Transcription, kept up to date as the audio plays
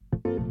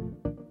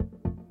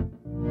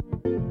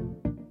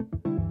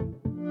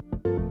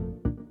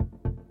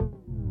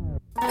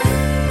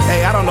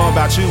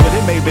about you, but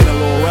it may have been a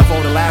little rough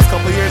over the last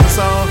couple of years or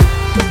so,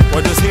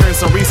 or just hearing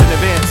some recent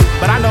events.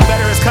 But I know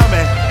better is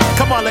coming.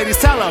 Come on, ladies,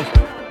 tell them.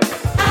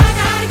 I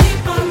gotta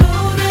keep on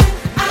moving.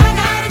 I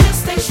gotta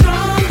just stay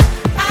strong.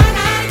 I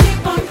gotta keep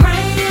on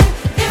praying.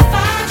 If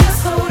I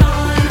just hold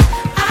on,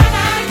 I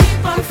gotta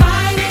keep on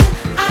fighting.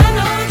 I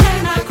know I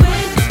cannot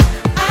quit.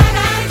 I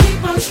gotta keep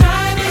on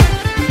striving.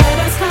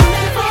 Better's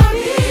coming for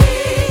me.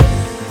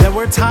 There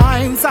were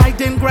times I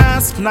didn't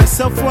grasp my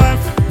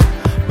self-worth,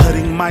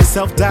 putting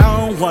myself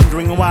down,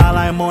 wondering why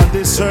I'm on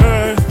this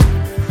earth.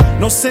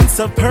 No sense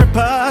of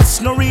purpose,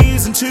 no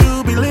reason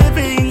to be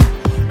living.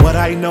 What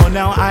I know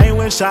now, I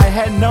wish I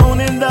had known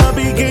in the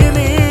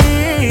beginning.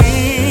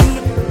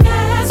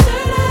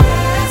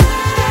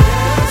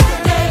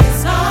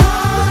 Yesterday's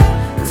gone.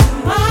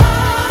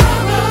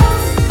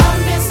 Tomorrow's a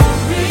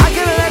mystery. I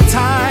can't let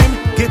time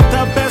get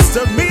the best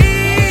of me.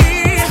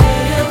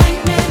 Stealing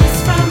minutes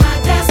from my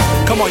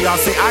destiny. Come on, y'all,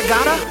 say I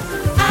gotta.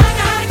 I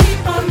gotta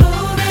keep on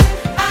moving.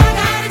 I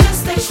gotta just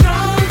stay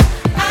strong.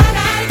 I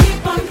gotta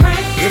keep on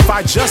praying. If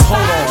I just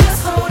hold on.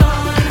 Just hold on.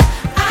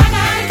 I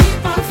gotta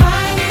keep on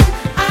fighting.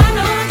 I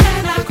know I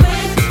cannot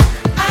quit.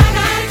 I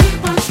gotta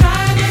keep on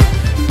striving.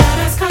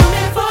 Better's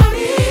coming for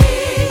me.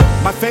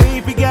 My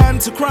faith began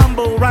to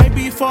crumble right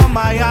before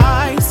my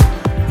eyes,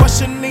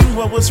 questioning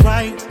what was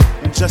right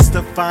and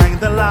justifying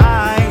the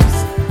lies.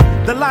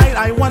 The light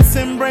I once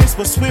embraced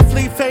was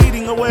swiftly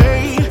fading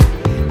away.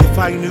 If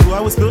I knew I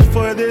was built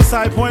for this,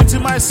 I point to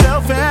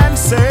myself and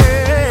say,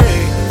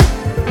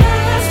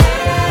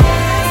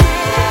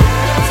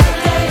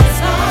 Yesterday's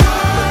gone.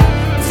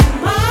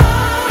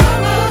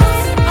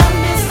 Tomorrow's a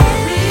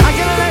mystery. I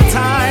can't let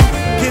time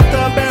get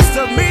the best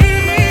of me.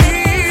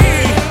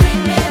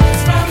 Stealing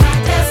minutes from my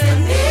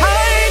destiny. I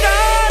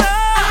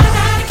I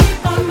gotta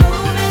keep on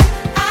moving.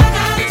 I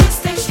gotta just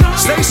stay strong.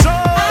 stay strong.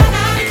 I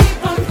gotta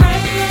keep on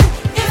praying.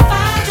 If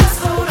I just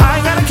hold on, I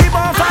gotta keep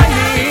on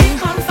fighting.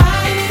 keep on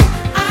fighting.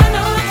 I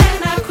know I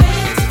cannot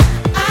quit.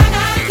 I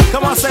gotta keep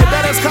Come on on, say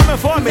better's coming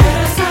for me.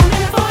 Better's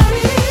coming for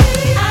me.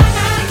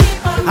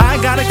 I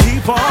gotta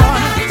keep on. I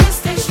gotta just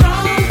stay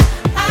strong.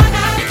 I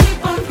gotta keep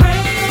on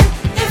praying.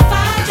 If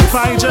I If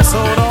I just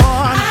hold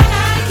on, I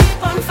gotta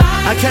keep on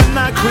fighting. I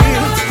cannot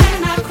quit.